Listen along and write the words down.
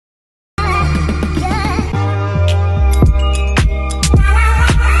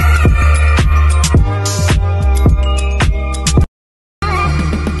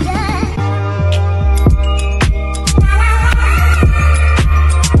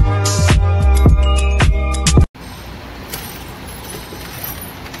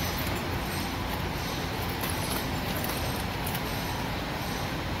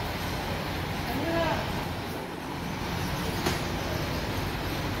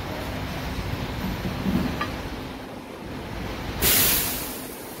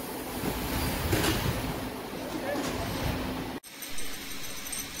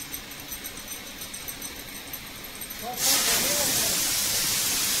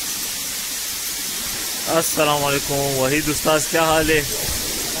अस्सलाम वालेकुम वहीद उस्ताद, क्या हाल है?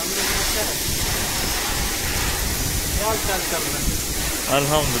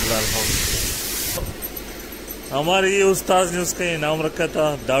 अल्हम्दुलिल्लाह अल्हम्दुलिल्लाह। हमारे ये उस्ताद ने उसका इनाम रखा था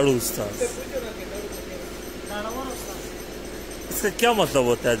दाड़ू उस्ताद। इसका क्या मतलब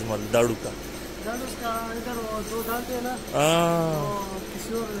होता है अजमल दाड़ू का? इधर जो डालते हैं ना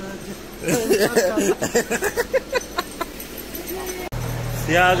किसी और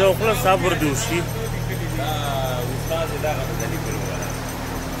सियागा उखला साबर दूसरी।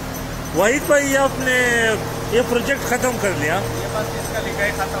 वहीद भाई, ये आपने ये प्रोजेक्ट खत्म कर लिया? ये बस इसका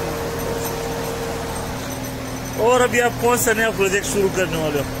लिखाई खत्म हो गया। और अभी आप कौन सा नया प्रोजेक्ट शुरू करने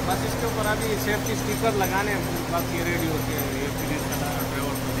वाले हो? बस इसके ऊपर अभी सेफ्टी स्टिकर लगाने, बाकी रेडी होती है ये फिनिश करना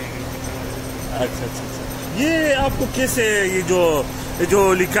ड्राइवर को देंगे। अच्छा अच्छा अच्छा। ये आपको कैसे ये जो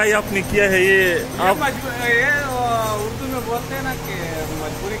लिखाई आपने किया है ये आप ये उर्दू में बोलते हैं ना कि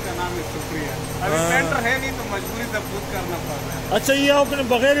मजबूरी का नाम है शुक्रिया। अभी पेंटर है नहीं तो मजबूरी से खुद करना पड़ रहा है। अच्छा, ये आपने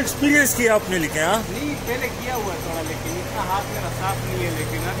बगैर एक्सपीरियंस किया आपने लिखा? हाँ नहीं, पहले किया हुआ है थोड़ा, लेकिन इतना हाथ मेरा साफ नहीं है,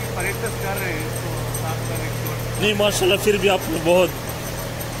 लेकिन अभी प्रैक्टिस कर रहे हैं तो साफ करने की। नहीं माशाल्लाह, फिर भी आपने बहुत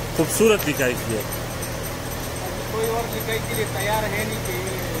खूबसूरत लिखाई की है। कोई और लिखाई के लिए तैयार है नहीं कि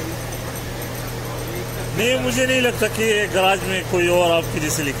नहीं, मुझे नहीं लगता कि गराज में कोई और आपकी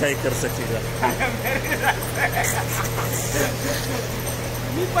जैसे लिखाई कर सकेगा।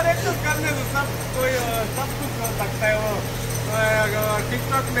 नहीं, प्रैक्टिस करने से सब कुछ हो सकता है। वो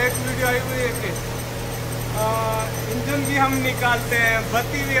टिकटॉक में एक वीडियो आई हुई है कि इंजन भी हम निकालते हैं,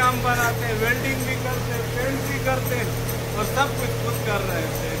 बत्ती भी हम बनाते हैं, वेल्डिंग भी करते हैं, पेंट भी करते हैं और सब कुछ खुद कर रहे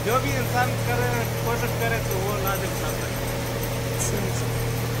हैं। जो भी इंसान करे कोशिश करे तो वो लाजिम कर सकते।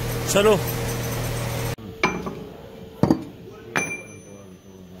 चलो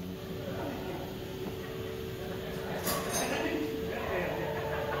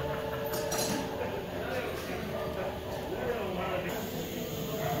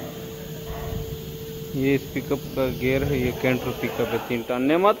ये इस पिकअप का गियर है, ये कैंटर पिकअप है 3 टन।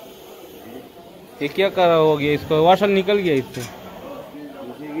 ने मत ये क्या करा हो गया, इसका वाशर निकल गया इससे।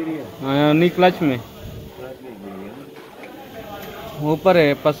 नहीं, क्लच में ऊपर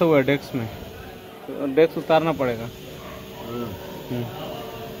है, फंसा हुआ है डेस्क में, तो डेस्क उतारना पड़ेगा।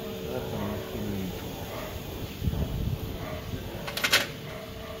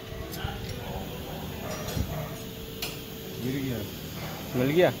 मिल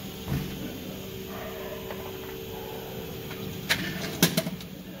गया।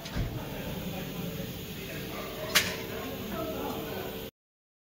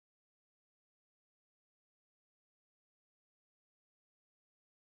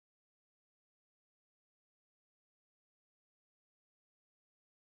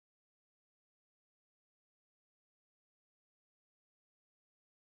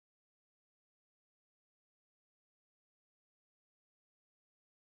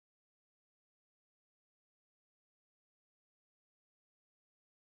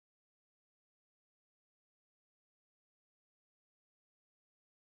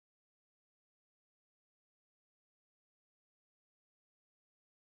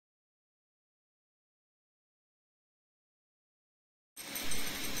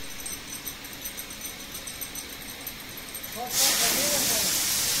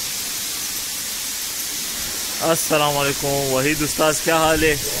 अस्सलाम वालेकुम वहीद उस्ताद, क्या हाल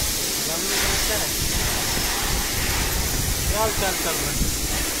है?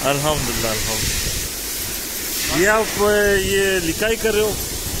 अल्हम्दुलिल्लाह अल्हम्दुलिल्लाह। ये आप ये लिखाई कर रहे हो?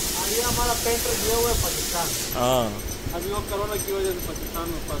 ये हमारा पेंटर गया हुआ है पाकिस्तान। हाँ, अभी वो कोरोना की वजह से पाकिस्तान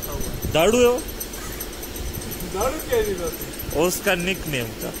में फंसा हुआ है। दाड़ू है वो? दारू क्या नहीं रहती, और उसका निक नेम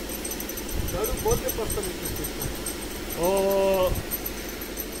का दारू बहुत ही पसंद है। ओ,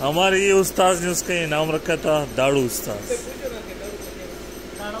 हमारे ये उस्ताद ने उसका इनाम रखा था दाड़ू उस्ताद।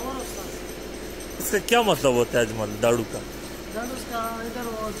 इसका क्या मतलब होता है अजमल दाड़ू का? इधर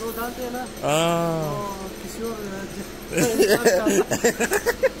जो डालते हैं ना किसी और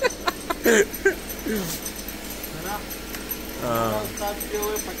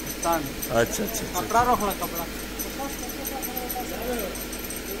पाकिस्तान। अच्छा अच्छा कपड़ा रख ला, कपड़ा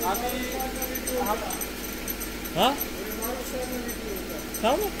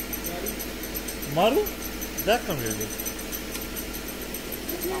हाँ मारू देख कम ले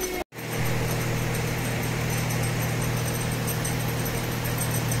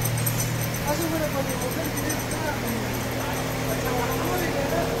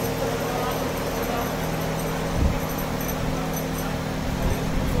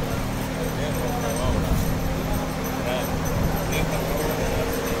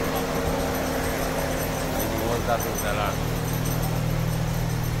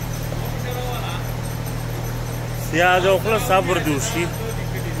يا جو خلاص صبر دوشي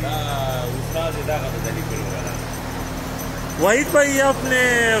वहीद भाई ये आपने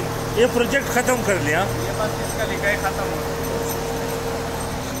ये प्रोजेक्ट खत्म कर लिया, ये बस इसका लिखाई खत्म हो गई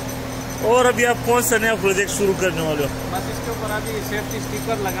और अभी आप कौन सा नया प्रोजेक्ट शुरू करने वाले हो? बस इसके ऊपर अभी सेफ्टी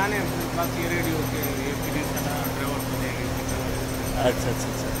स्टिकर लगाने हैं, बाकी रेडियो के ये पुलिस का ड्राइवर को देंगे स्टिकर। अच्छा अच्छा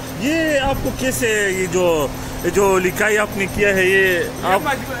अच्छा, ये आपको कैसे ये जो लिखाई आपने किया है ये आप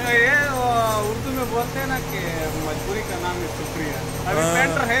ये उर्दू में बोलते हैं ना कि मजबूरी का नाम है शुक्रिया। अभी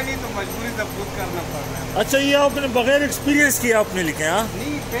पेंटर है नहीं तो मजबूरी से खुद करना पड़ रहा है। अच्छा, ये आपने बगैर एक्सपीरियंस किया आपने लिखे? हाँ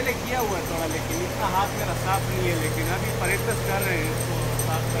नहीं, पहले किया हुआ है थोड़ा, लेकिन इतना हाथ मेरा साफ नहीं है, लेकिन अभी प्रैक्टिस कर रहे हैं इसको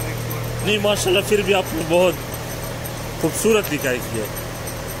साफ करने की। नहीं माशाल्लाह, फिर भी आपने बहुत खूबसूरत लिखाई की है।